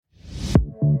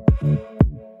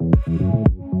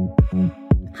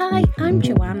Hi, I'm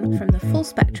Joanne from the Full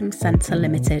Spectrum Centre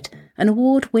Limited, an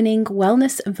award-winning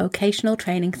wellness and vocational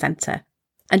training centre,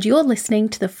 and you're listening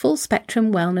to the Full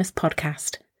Spectrum Wellness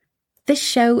Podcast. This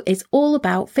show is all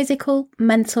about physical,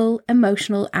 mental,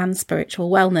 emotional and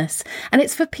spiritual wellness, and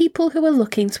it's for people who are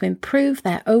looking to improve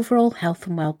their overall health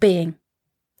and well-being.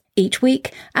 Each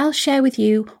week, I'll share with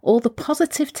you all the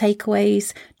positive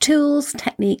takeaways, tools,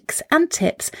 techniques and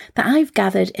tips that I've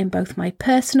gathered in both my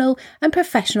personal and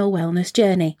professional wellness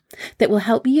journey that will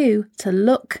help you to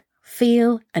look,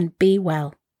 feel and be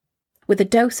well. With a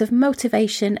dose of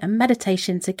motivation and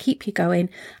meditation to keep you going,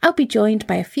 I'll be joined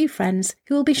by a few friends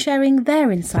who will be sharing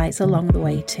their insights along the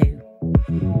way too.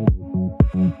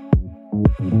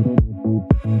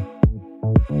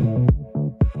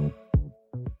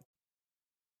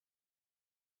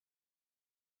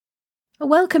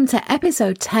 Welcome to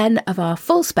episode 10 of our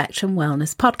Full Spectrum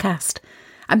Wellness Podcast.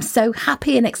 I'm so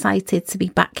happy and excited to be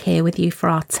back here with you for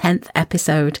our 10th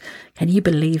episode. Can you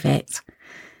believe it?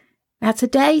 Now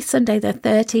today, Sunday the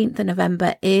 13th of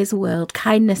November, is World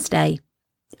Kindness Day.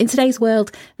 In today's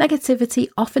world, negativity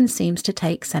often seems to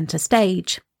take centre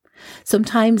stage.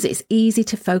 Sometimes it's easy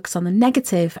to focus on the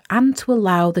negative and to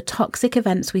allow the toxic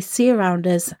events we see around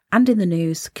us and in the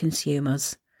news consume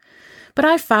us. But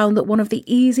I've found that one of the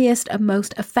easiest and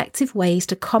most effective ways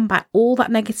to combat all that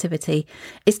negativity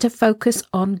is to focus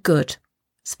on good,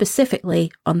 specifically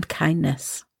on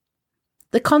kindness.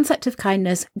 The concept of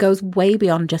kindness goes way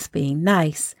beyond just being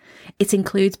nice. It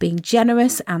includes being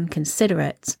generous and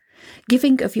considerate.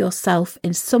 Giving of yourself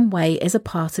in some way is a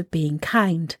part of being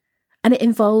kind, and it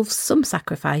involves some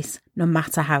sacrifice, no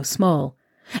matter how small.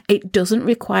 It doesn't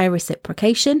require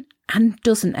reciprocation and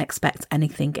doesn't expect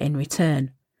anything in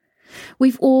return.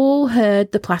 We've all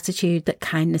heard the platitude that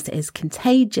kindness is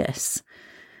contagious.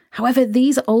 However,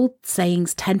 these old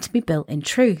sayings tend to be built in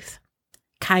truth.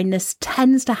 Kindness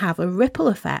tends to have a ripple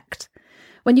effect.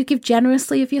 When you give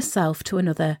generously of yourself to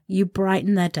another, you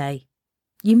brighten their day.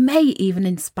 You may even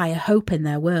inspire hope in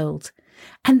their world.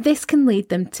 And this can lead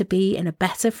them to be in a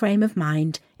better frame of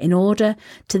mind in order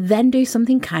to then do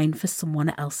something kind for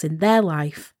someone else in their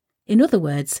life. In other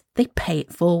words, they pay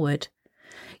it forward.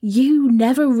 You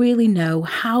never really know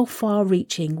how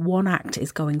far-reaching one act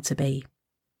is going to be.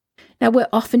 Now, we're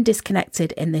often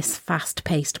disconnected in this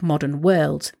fast-paced modern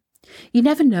world. You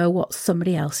never know what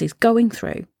somebody else is going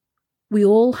through. We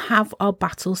all have our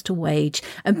battles to wage,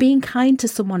 and being kind to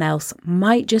someone else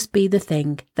might just be the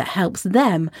thing that helps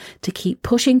them to keep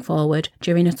pushing forward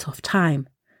during a tough time.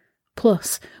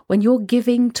 Plus, when you're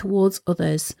giving towards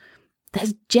others,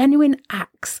 there's genuine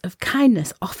acts of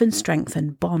kindness often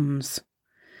strengthen bonds.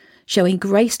 Showing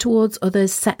grace towards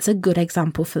others sets a good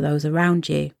example for those around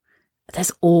you.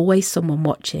 There's always someone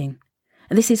watching,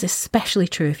 and this is especially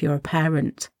true if you're a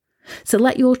parent. So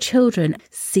let your children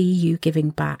see you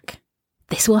giving back.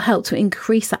 This will help to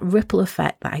increase that ripple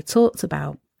effect that I talked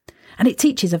about, and it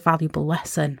teaches a valuable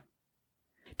lesson.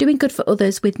 Doing good for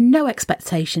others with no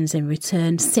expectations in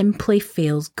return simply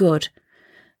feels good.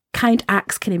 Kind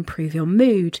acts can improve your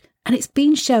mood, and it's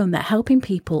been shown that helping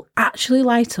people actually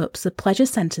light up the pleasure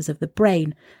centres of the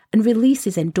brain and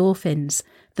releases endorphins,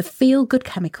 the feel-good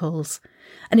chemicals.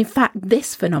 And in fact,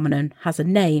 this phenomenon has a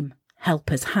name,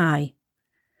 helper's high.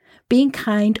 Being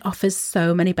kind offers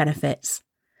so many benefits.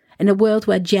 In a world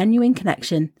where genuine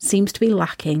connection seems to be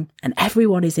lacking and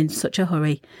everyone is in such a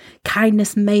hurry,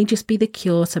 kindness may just be the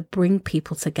cure to bring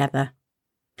people together.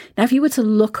 Now, if you were to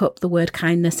look up the word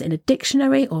kindness in a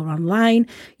dictionary or online,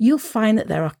 you'll find that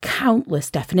there are countless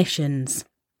definitions.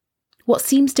 What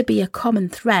seems to be a common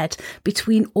thread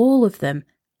between all of them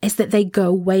is that they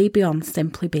go way beyond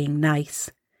simply being nice.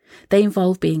 They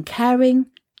involve being caring,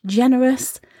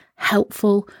 generous,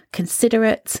 helpful,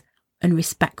 considerate, and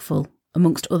respectful,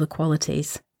 amongst other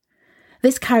qualities.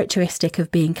 This characteristic of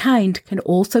being kind can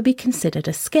also be considered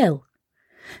a skill.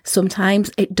 Sometimes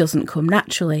it doesn't come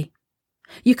naturally.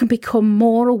 You can become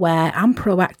more aware and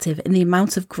proactive in the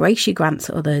amount of grace you grant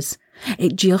to others.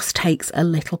 It just takes a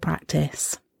little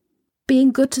practice.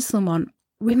 Being good to someone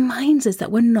reminds us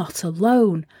that we're not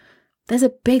alone. There's a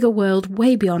bigger world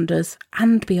way beyond us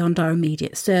and beyond our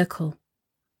immediate circle.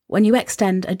 When you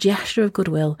extend a gesture of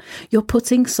goodwill, you're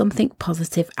putting something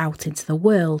positive out into the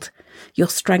world. You're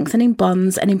strengthening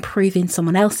bonds and improving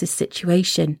someone else's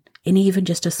situation in even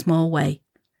just a small way.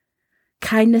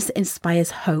 Kindness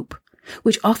inspires hope,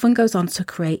 which often goes on to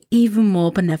create even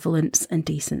more benevolence and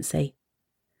decency.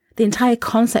 The entire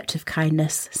concept of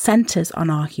kindness centres on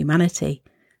our humanity,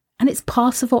 and it's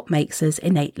part of what makes us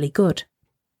innately good.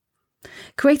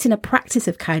 Creating a practice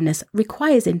of kindness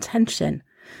requires intention,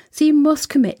 So you must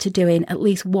commit to doing at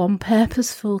least one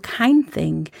purposeful, kind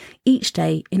thing each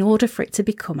day in order for it to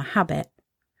become a habit.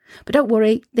 But don't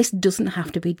worry, this doesn't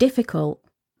have to be difficult.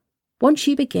 Once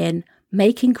you begin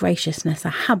making graciousness a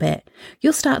habit,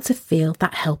 you'll start to feel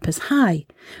that helper's high,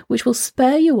 which will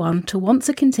spur you on to want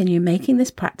to continue making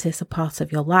this practice a part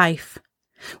of your life.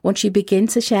 Once you begin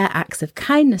to share acts of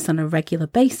kindness on a regular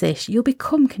basis, you'll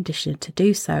become conditioned to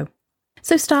do so.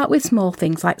 So start with small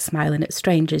things like smiling at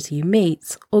strangers you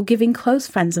meet or giving close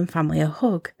friends and family a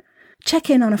hug. Check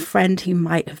in on a friend who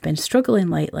might have been struggling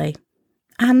lately.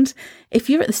 And if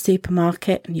you're at the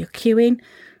supermarket and you're queuing,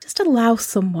 just allow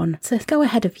someone to go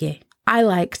ahead of you. I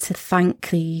like to thank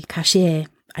the cashier.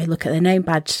 I look at their name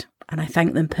badge and I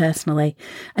thank them personally.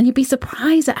 And you'd be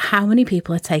surprised at how many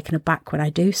people are taken aback when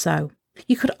I do so.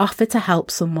 You could offer to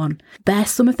help someone bear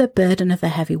some of the burden of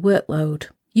their heavy workload.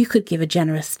 You could give a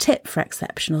generous tip for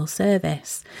exceptional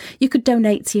service. You could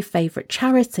donate to your favourite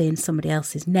charity in somebody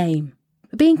else's name.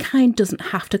 Being kind doesn't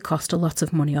have to cost a lot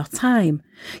of money or time.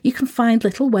 You can find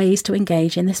little ways to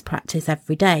engage in this practice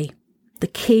every day. The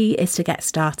key is to get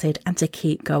started and to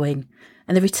keep going,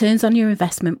 and the returns on your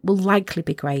investment will likely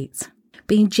be great.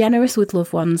 Being generous with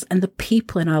loved ones and the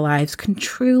people in our lives can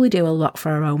truly do a lot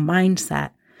for our own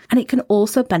mindset, and it can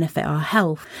also benefit our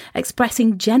health.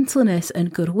 Expressing gentleness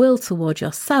and goodwill towards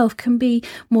yourself can be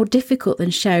more difficult than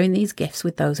sharing these gifts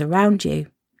with those around you.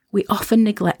 We often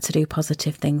neglect to do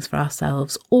positive things for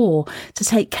ourselves or to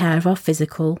take care of our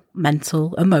physical,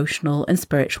 mental, emotional and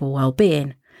spiritual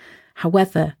well-being.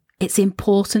 However, it's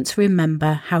important to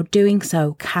remember how doing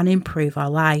so can improve our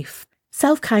life.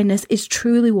 Self-kindness is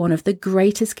truly one of the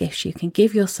greatest gifts you can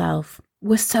give yourself.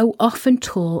 We're so often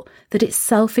taught that it's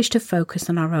selfish to focus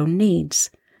on our own needs,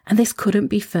 and this couldn't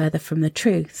be further from the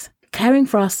truth. Caring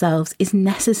for ourselves is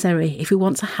necessary if we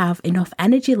want to have enough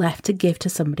energy left to give to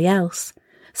somebody else.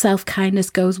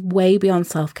 Self-kindness goes way beyond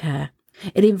self-care.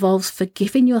 It involves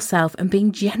forgiving yourself and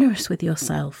being generous with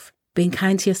yourself. Being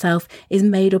kind to yourself is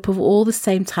made up of all the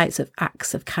same types of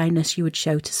acts of kindness you would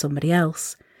show to somebody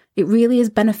else. It really is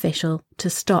beneficial to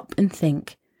stop and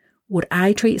think, would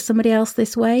I treat somebody else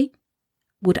this way?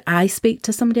 Would I speak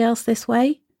to somebody else this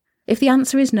way? If the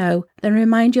answer is no, then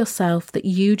remind yourself that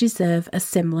you deserve a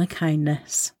similar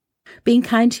kindness. Being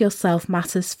kind to yourself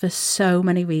matters for so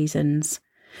many reasons.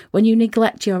 When you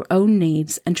neglect your own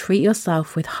needs and treat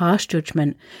yourself with harsh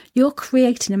judgment, you're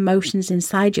creating emotions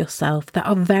inside yourself that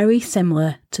are very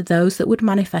similar to those that would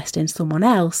manifest in someone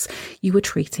else you were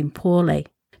treating poorly.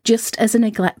 Just as a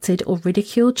neglected or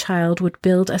ridiculed child would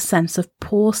build a sense of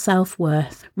poor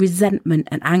self-worth, resentment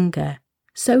and anger,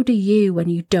 so do you when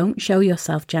you don't show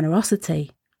yourself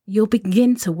generosity. You'll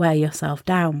begin to wear yourself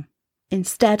down.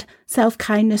 Instead,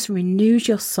 self-kindness renews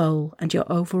your soul and your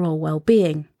overall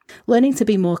well-being. Learning to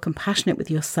be more compassionate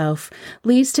with yourself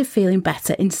leads to feeling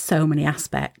better in so many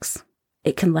aspects.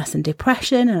 It can lessen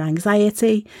depression and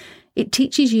anxiety. It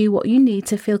teaches you what you need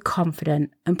to feel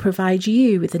confident and provides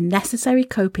you with the necessary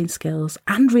coping skills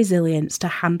and resilience to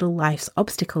handle life's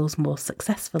obstacles more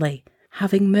successfully.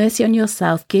 Having mercy on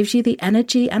yourself gives you the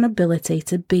energy and ability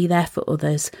to be there for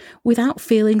others without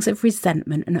feelings of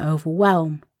resentment and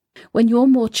overwhelm. When you're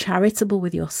more charitable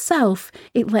with yourself,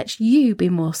 it lets you be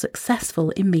more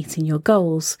successful in meeting your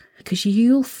goals because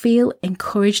you'll feel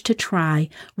encouraged to try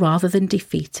rather than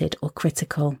defeated or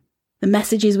critical. The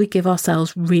messages we give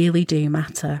ourselves really do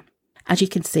matter. As you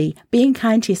can see, being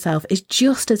kind to yourself is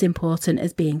just as important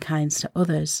as being kind to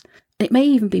others. It may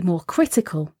even be more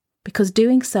critical because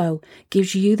doing so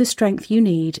gives you the strength you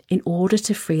need in order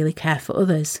to freely care for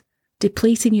others.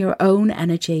 Depleting your own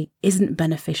energy isn't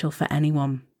beneficial for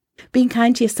anyone. Being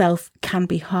kind to yourself can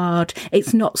be hard.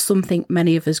 It's not something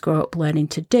many of us grow up learning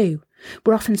to do.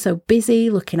 We're often so busy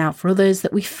looking out for others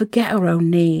that we forget our own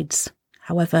needs.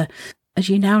 However, as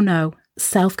you now know,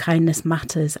 self-kindness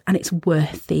matters and it's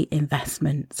worth the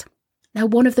investment. Now,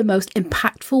 one of the most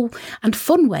impactful and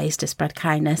fun ways to spread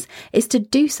kindness is to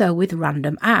do so with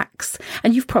random acts.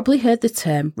 And you've probably heard the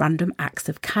term random acts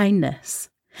of kindness.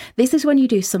 This is when you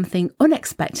do something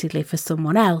unexpectedly for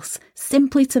someone else,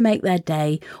 simply to make their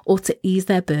day or to ease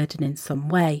their burden in some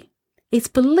way. It's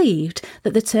believed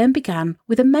that the term began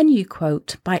with a menu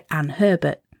quote by Anne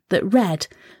Herbert that read,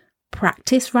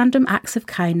 "Practice random acts of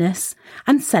kindness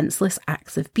and senseless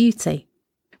acts of beauty."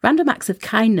 Random acts of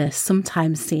kindness,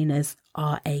 sometimes seen as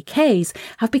RAKs,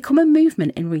 have become a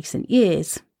movement in recent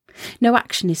years. No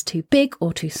action is too big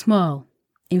or too small.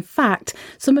 In fact,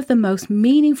 some of the most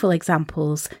meaningful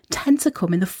examples tend to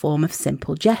come in the form of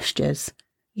simple gestures.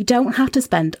 You don't have to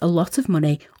spend a lot of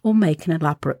money or make an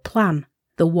elaborate plan.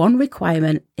 The one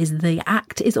requirement is the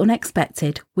act is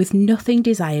unexpected with nothing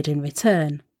desired in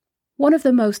return. One of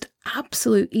the most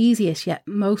absolute easiest yet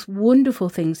most wonderful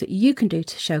things that you can do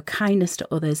to show kindness to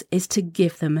others is to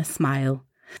give them a smile.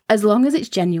 As long as it's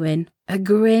genuine, a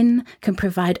grin can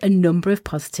provide a number of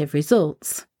positive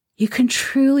results. You can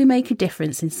truly make a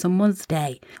difference in someone's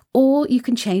day, or you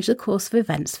can change the course of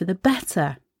events for the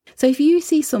better. So if you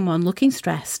see someone looking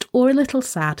stressed or a little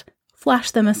sad,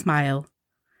 flash them a smile.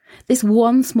 This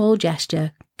one small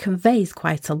gesture conveys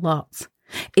quite a lot.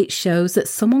 It shows that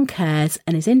someone cares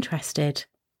and is interested,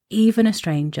 even a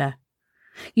stranger.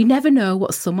 You never know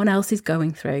what someone else is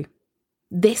going through.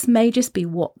 This may just be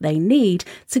what they need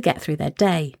to get through their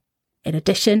day. In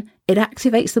addition, it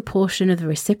activates the portion of the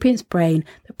recipient's brain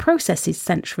that processes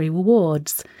sensory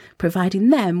rewards, providing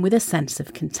them with a sense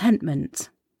of contentment.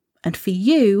 And for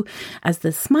you, as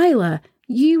the smiler,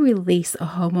 you release a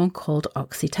hormone called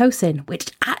oxytocin,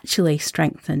 which actually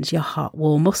strengthens your heart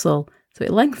wall muscle, so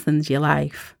it lengthens your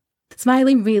life.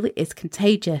 Smiling really is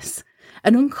contagious.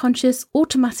 An unconscious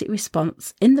automatic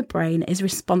response in the brain is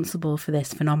responsible for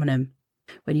this phenomenon.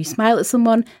 When you smile at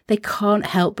someone, they can't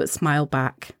help but smile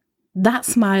back. That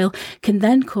smile can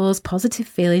then cause positive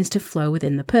feelings to flow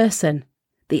within the person.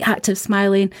 The act of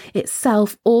smiling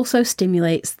itself also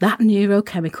stimulates that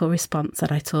neurochemical response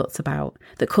that I talked about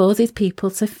that causes people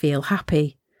to feel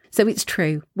happy. So it's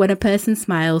true, when a person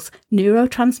smiles,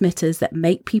 neurotransmitters that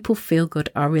make people feel good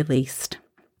are released.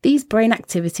 These brain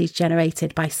activities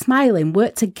generated by smiling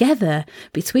work together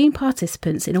between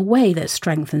participants in a way that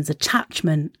strengthens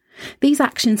attachment. These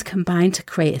actions combine to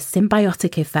create a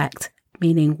symbiotic effect,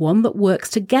 meaning one that works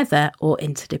together or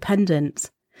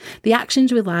interdependent. The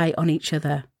actions rely on each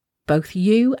other. Both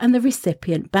you and the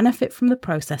recipient benefit from the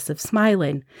process of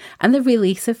smiling and the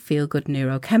release of feel-good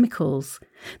neurochemicals,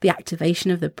 the activation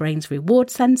of the brain's reward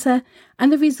centre,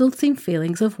 and the resulting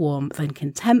feelings of warmth and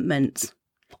contentment.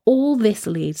 All this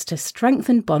leads to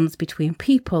strengthened bonds between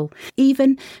people,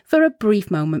 even for a brief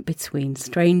moment between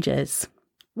strangers.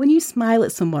 When you smile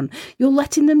at someone, you're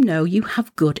letting them know you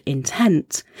have good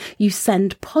intent. You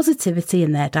send positivity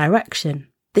in their direction.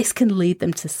 This can lead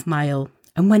them to smile.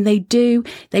 And when they do,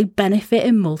 they benefit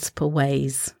in multiple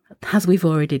ways, as we've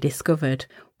already discovered.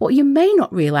 What you may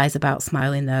not realise about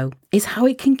smiling, though, is how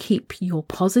it can keep your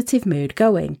positive mood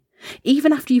going.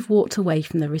 Even after you've walked away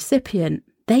from the recipient,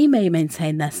 they may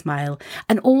maintain their smile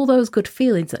and all those good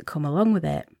feelings that come along with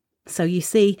it. So you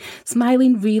see,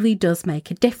 smiling really does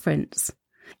make a difference.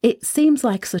 It seems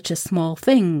like such a small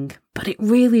thing, but it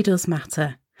really does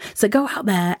matter. So go out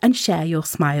there and share your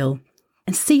smile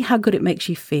and see how good it makes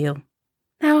you feel.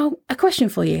 Now, a question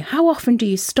for you. How often do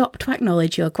you stop to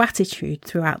acknowledge your gratitude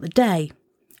throughout the day?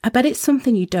 I bet it's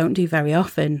something you don't do very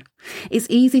often. It's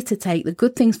easy to take the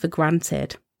good things for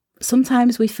granted.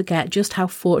 Sometimes we forget just how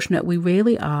fortunate we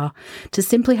really are to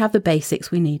simply have the basics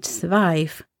we need to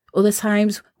survive. Other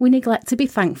times, we neglect to be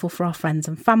thankful for our friends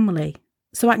and family.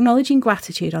 So acknowledging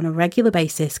gratitude on a regular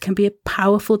basis can be a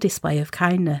powerful display of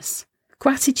kindness.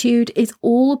 Gratitude is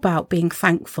all about being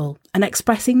thankful and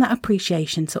expressing that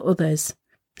appreciation to others.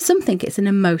 Some think it's an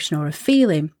emotion or a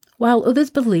feeling, while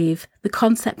others believe the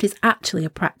concept is actually a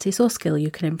practice or skill you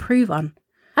can improve on.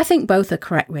 I think both are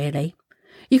correct, really.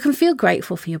 You can feel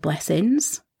grateful for your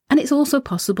blessings, and it's also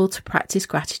possible to practice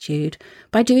gratitude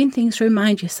by doing things to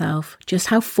remind yourself just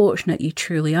how fortunate you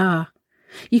truly are.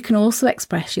 You can also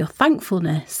express your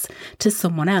thankfulness to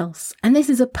someone else, and this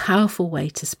is a powerful way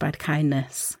to spread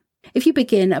kindness. If you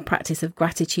begin a practice of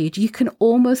gratitude, you can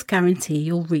almost guarantee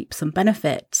you'll reap some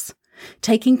benefits.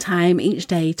 Taking time each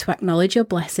day to acknowledge your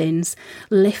blessings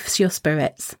lifts your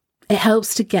spirits. It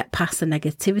helps to get past the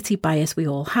negativity bias we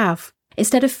all have.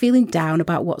 Instead of feeling down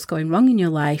about what's going wrong in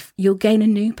your life, you'll gain a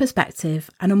new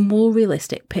perspective and a more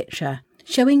realistic picture.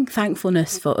 Showing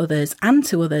thankfulness for others and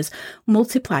to others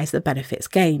multiplies the benefits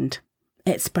gained.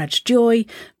 It spreads joy,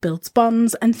 builds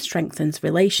bonds, and strengthens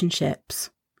relationships.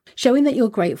 Showing that you're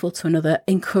grateful to another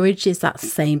encourages that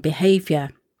same behaviour.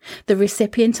 The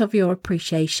recipient of your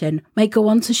appreciation may go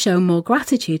on to show more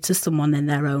gratitude to someone in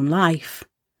their own life.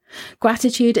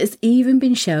 Gratitude has even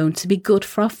been shown to be good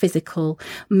for our physical,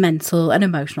 mental, and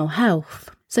emotional health.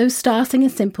 So starting a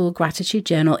simple gratitude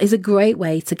journal is a great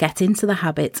way to get into the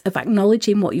habit of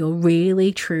acknowledging what you're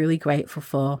really, truly grateful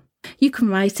for. You can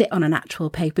write it on an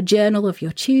actual paper journal of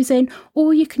your choosing,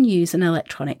 or you can use an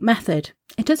electronic method.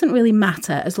 It doesn't really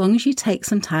matter as long as you take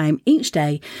some time each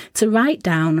day to write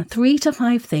down 3 to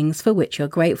 5 things for which you're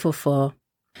grateful for.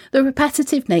 The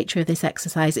repetitive nature of this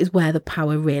exercise is where the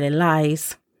power really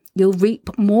lies. You'll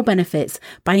reap more benefits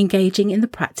by engaging in the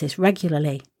practice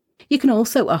regularly. You can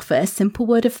also offer a simple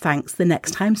word of thanks the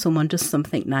next time someone does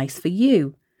something nice for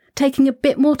you. Taking a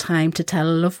bit more time to tell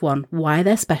a loved one why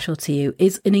they're special to you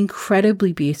is an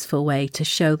incredibly beautiful way to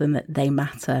show them that they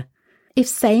matter. If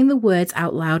saying the words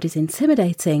out loud is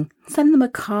intimidating, send them a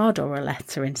card or a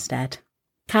letter instead.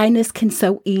 Kindness can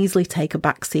so easily take a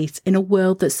backseat in a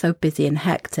world that's so busy and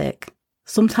hectic.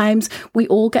 Sometimes we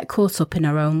all get caught up in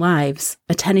our own lives,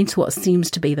 attending to what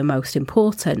seems to be the most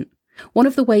important. One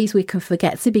of the ways we can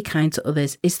forget to be kind to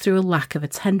others is through a lack of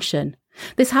attention.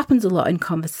 This happens a lot in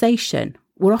conversation.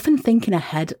 We're often thinking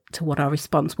ahead to what our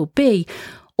response will be,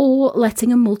 or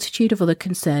letting a multitude of other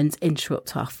concerns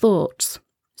interrupt our thoughts.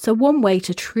 So one way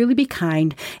to truly be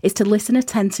kind is to listen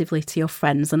attentively to your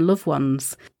friends and loved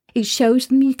ones. It shows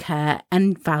them you care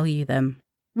and value them.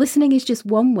 Listening is just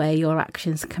one way your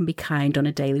actions can be kind on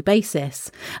a daily basis.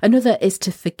 Another is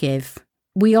to forgive.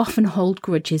 We often hold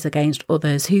grudges against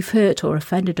others who've hurt or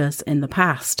offended us in the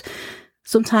past.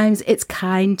 Sometimes it's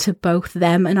kind to both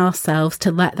them and ourselves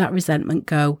to let that resentment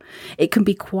go. It can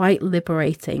be quite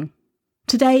liberating.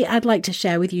 Today, I'd like to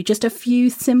share with you just a few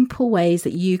simple ways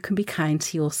that you can be kind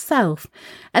to yourself,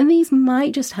 and these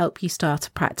might just help you start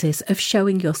a practice of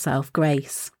showing yourself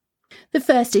grace. The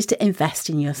first is to invest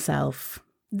in yourself.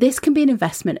 This can be an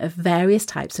investment of various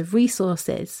types of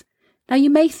resources. Now, you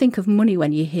may think of money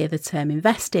when you hear the term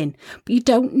investing, but you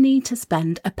don't need to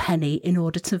spend a penny in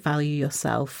order to value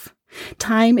yourself.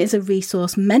 Time is a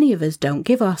resource many of us don't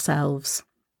give ourselves.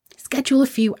 Schedule a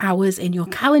few hours in your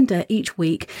calendar each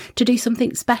week to do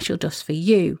something special just for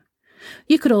you.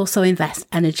 You could also invest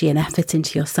energy and effort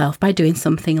into yourself by doing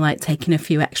something like taking a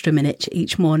few extra minutes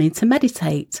each morning to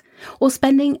meditate, or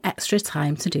spending extra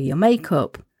time to do your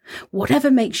makeup. Whatever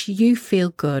makes you feel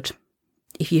good.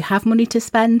 If you have money to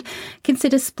spend,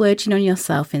 consider splurging on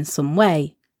yourself in some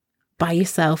way. Buy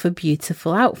yourself a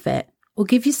beautiful outfit, or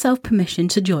give yourself permission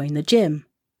to join the gym.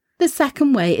 The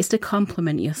second way is to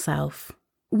compliment yourself.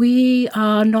 We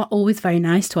are not always very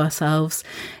nice to ourselves.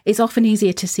 It's often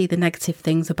easier to see the negative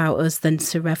things about us than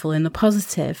to revel in the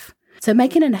positive. So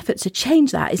making an effort to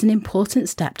change that is an important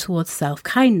step towards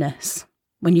self-kindness.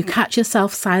 When you catch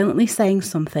yourself silently saying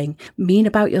something mean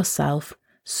about yourself,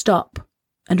 stop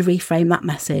and reframe that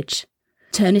message.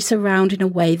 Turn it around in a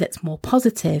way that's more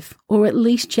positive, or at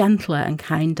least gentler and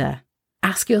kinder.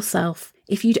 Ask yourself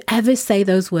if you'd ever say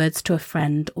those words to a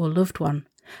friend or loved one,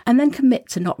 and then commit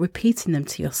to not repeating them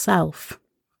to yourself.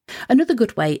 Another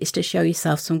good way is to show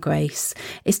yourself some grace,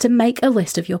 is to make a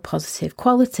list of your positive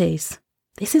qualities.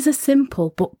 This is a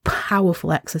simple but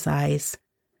powerful exercise.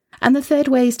 And the third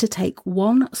way is to take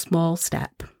one small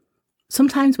step.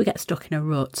 Sometimes we get stuck in a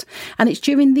rut, and it's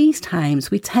during these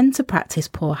times we tend to practice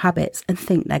poor habits and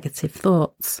think negative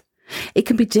thoughts. It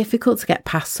can be difficult to get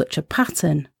past such a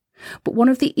pattern, but one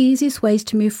of the easiest ways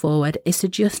to move forward is to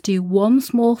just do one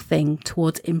small thing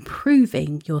towards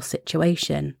improving your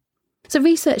situation. So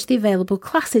research the available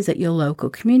classes at your local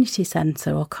community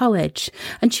centre or college,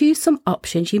 and choose some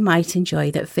options you might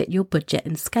enjoy that fit your budget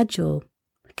and schedule.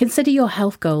 Consider your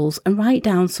health goals and write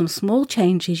down some small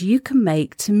changes you can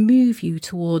make to move you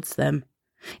towards them.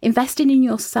 Investing in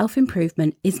your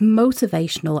self-improvement is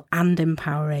motivational and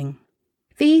empowering.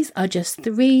 These are just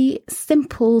 3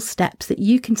 simple steps that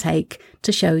you can take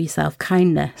to show yourself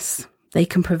kindness. They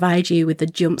can provide you with the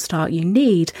jumpstart you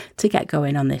need to get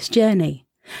going on this journey.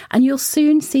 And you'll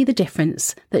soon see the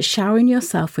difference that showering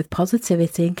yourself with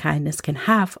positivity and kindness can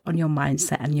have on your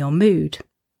mindset and your mood.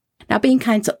 Now, being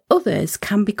kind to others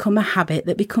can become a habit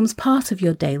that becomes part of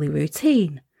your daily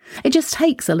routine. It just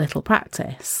takes a little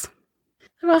practice.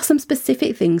 There are some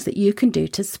specific things that you can do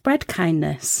to spread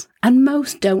kindness, and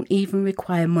most don't even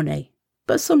require money,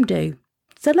 but some do.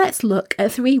 So let's look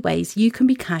at 3 ways you can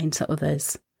be kind to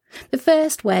others. The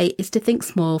first way is to think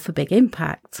small for big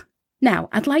impact. Now,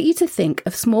 I'd like you to think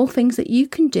of small things that you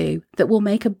can do that will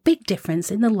make a big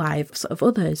difference in the lives of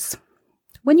others.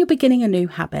 When you're beginning a new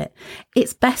habit,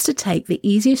 it's best to take the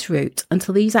easiest route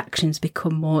until these actions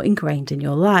become more ingrained in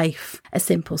your life. A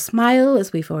simple smile,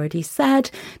 as we've already said,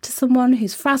 to someone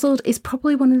who's frazzled is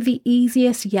probably one of the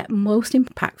easiest yet most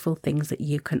impactful things that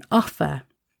you can offer.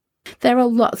 There are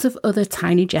lots of other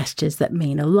tiny gestures that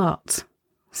mean a lot.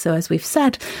 So as we've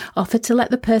said, offer to let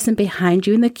the person behind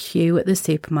you in the queue at the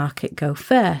supermarket go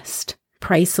first.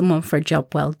 Praise someone for a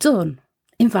job well done.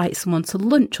 Invite someone to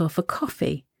lunch or for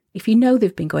coffee if you know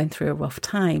they've been going through a rough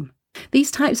time. These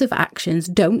types of actions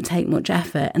don't take much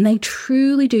effort, and they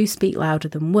truly do speak louder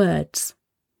than words.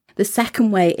 The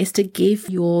second way is to give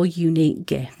your unique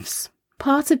gifts.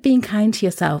 Part of being kind to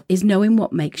yourself is knowing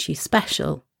what makes you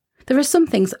special. There are some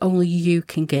things only you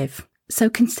can give, so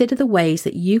consider the ways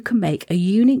that you can make a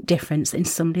unique difference in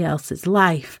somebody else's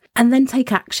life, and then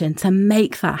take action to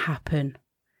make that happen.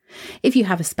 If you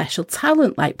have a special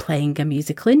talent like playing a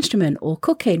musical instrument or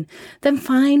cooking, then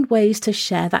find ways to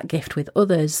share that gift with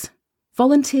others.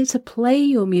 Volunteer to play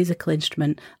your musical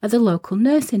instrument at the local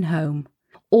nursing home,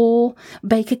 or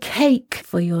bake a cake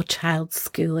for your child's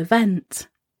school event.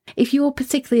 If you're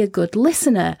particularly a good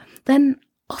listener, then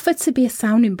offer to be a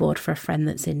sounding board for a friend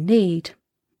that's in need.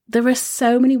 There are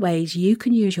so many ways you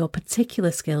can use your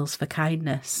particular skills for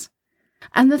kindness.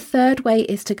 And the third way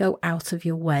is to go out of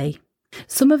your way.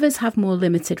 Some of us have more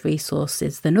limited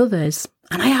resources than others,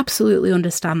 and I absolutely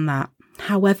understand that.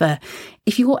 However,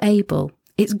 if you're able,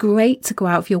 it's great to go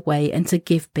out of your way and to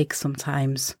give big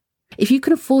sometimes. If you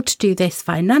can afford to do this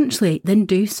financially, then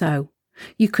do so.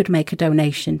 You could make a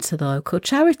donation to the local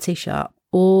charity shop,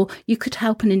 or you could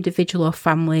help an individual or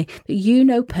family that you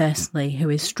know personally who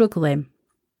is struggling.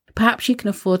 Perhaps you can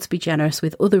afford to be generous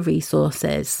with other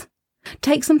resources.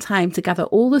 Take some time to gather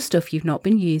all the stuff you've not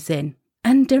been using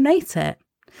and donate it.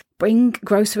 Bring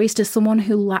groceries to someone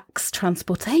who lacks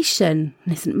transportation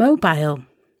and isn't mobile.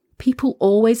 People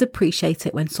always appreciate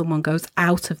it when someone goes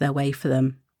out of their way for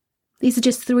them. These are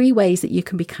just 3 ways that you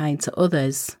can be kind to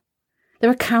others. There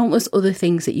are countless other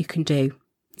things that you can do.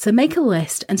 So make a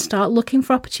list and start looking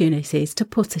for opportunities to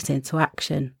put it into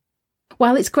action.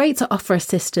 While it's great to offer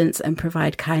assistance and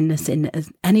provide kindness in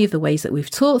any of the ways that we've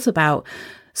talked about,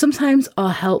 sometimes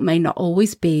our help may not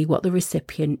always be what the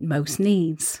recipient most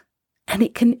needs. And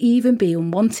it can even be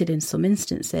unwanted in some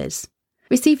instances.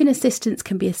 Receiving assistance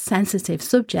can be a sensitive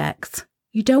subject.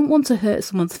 You don't want to hurt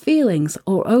someone's feelings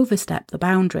or overstep the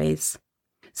boundaries.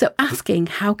 So asking,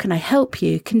 how can I help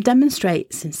you, can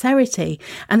demonstrate sincerity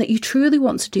and that you truly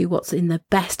want to do what's in the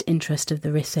best interest of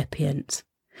the recipient.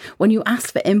 When you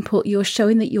ask for input, you're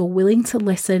showing that you're willing to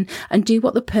listen and do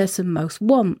what the person most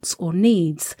wants or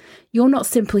needs. You're not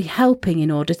simply helping in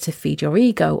order to feed your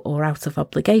ego or out of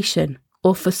obligation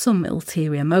or for some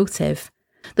ulterior motive.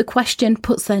 The question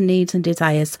puts their needs and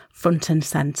desires front and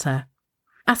centre.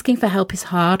 Asking for help is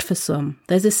hard for some.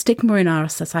 There's a stigma in our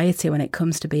society when it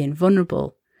comes to being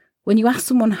vulnerable. When you ask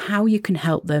someone how you can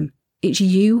help them, it's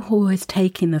you who is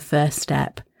taking the first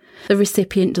step. The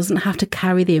recipient doesn't have to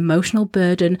carry the emotional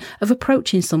burden of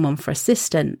approaching someone for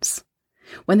assistance.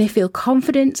 When they feel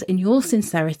confident in your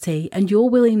sincerity and your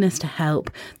willingness to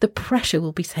help, the pressure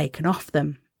will be taken off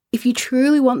them. If you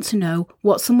truly want to know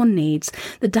what someone needs,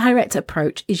 the direct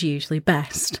approach is usually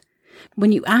best.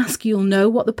 When you ask, you'll know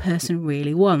what the person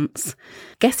really wants.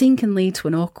 Guessing can lead to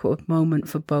an awkward moment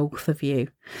for both of you.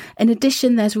 In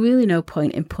addition, there's really no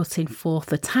point in putting forth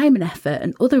the time and effort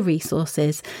and other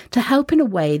resources to help in a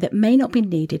way that may not be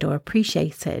needed or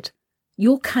appreciated.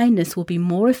 Your kindness will be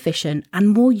more efficient and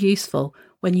more useful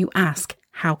when you ask,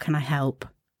 how can I help?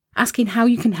 Asking how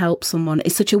you can help someone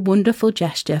is such a wonderful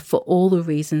gesture for all the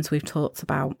reasons we've talked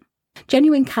about.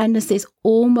 Genuine kindness is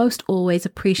almost always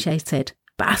appreciated.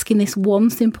 But asking this one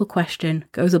simple question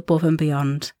goes above and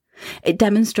beyond. It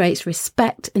demonstrates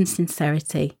respect and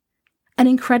sincerity. An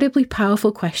incredibly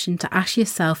powerful question to ask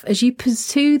yourself as you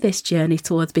pursue this journey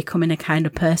towards becoming a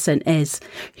kinder person is,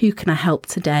 who can I help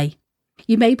today?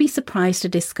 You may be surprised to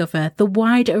discover the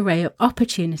wide array of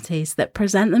opportunities that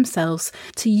present themselves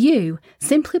to you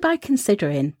simply by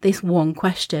considering this one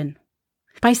question.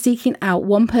 By seeking out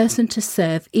one person to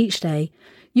serve each day,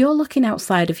 you're looking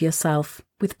outside of yourself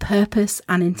with purpose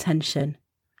and intention.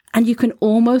 And you can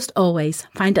almost always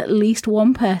find at least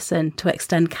one person to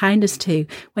extend kindness to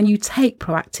when you take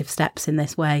proactive steps in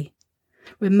this way.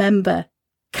 Remember,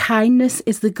 kindness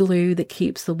is the glue that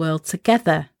keeps the world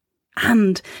together,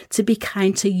 and to be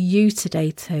kind to you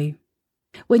today too.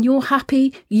 When you're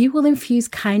happy, you will infuse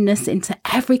kindness into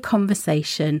every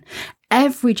conversation,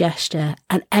 every gesture,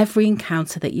 and every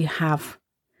encounter that you have.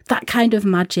 That kind of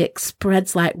magic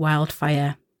spreads like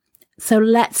wildfire. So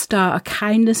let's start a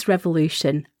kindness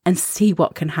revolution and see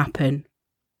what can happen.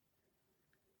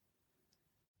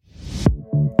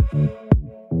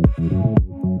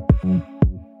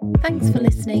 Thanks for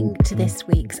listening to this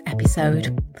week's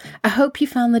episode. I hope you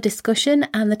found the discussion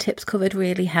and the tips covered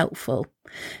really helpful.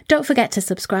 Don't forget to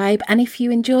subscribe, and if you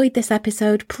enjoyed this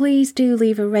episode, please do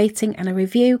leave a rating and a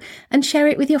review and share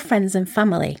it with your friends and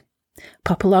family.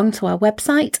 Pop along to our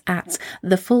website at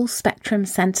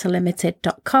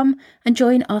thefullspectrumcentrelimited.com and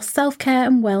join our self-care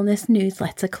and wellness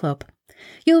newsletter club.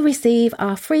 You'll receive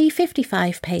our free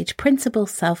 55-page printable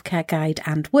self-care guide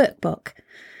and workbook.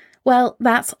 Well,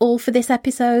 that's all for this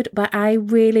episode, but I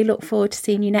really look forward to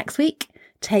seeing you next week.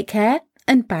 Take care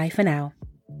and bye for now.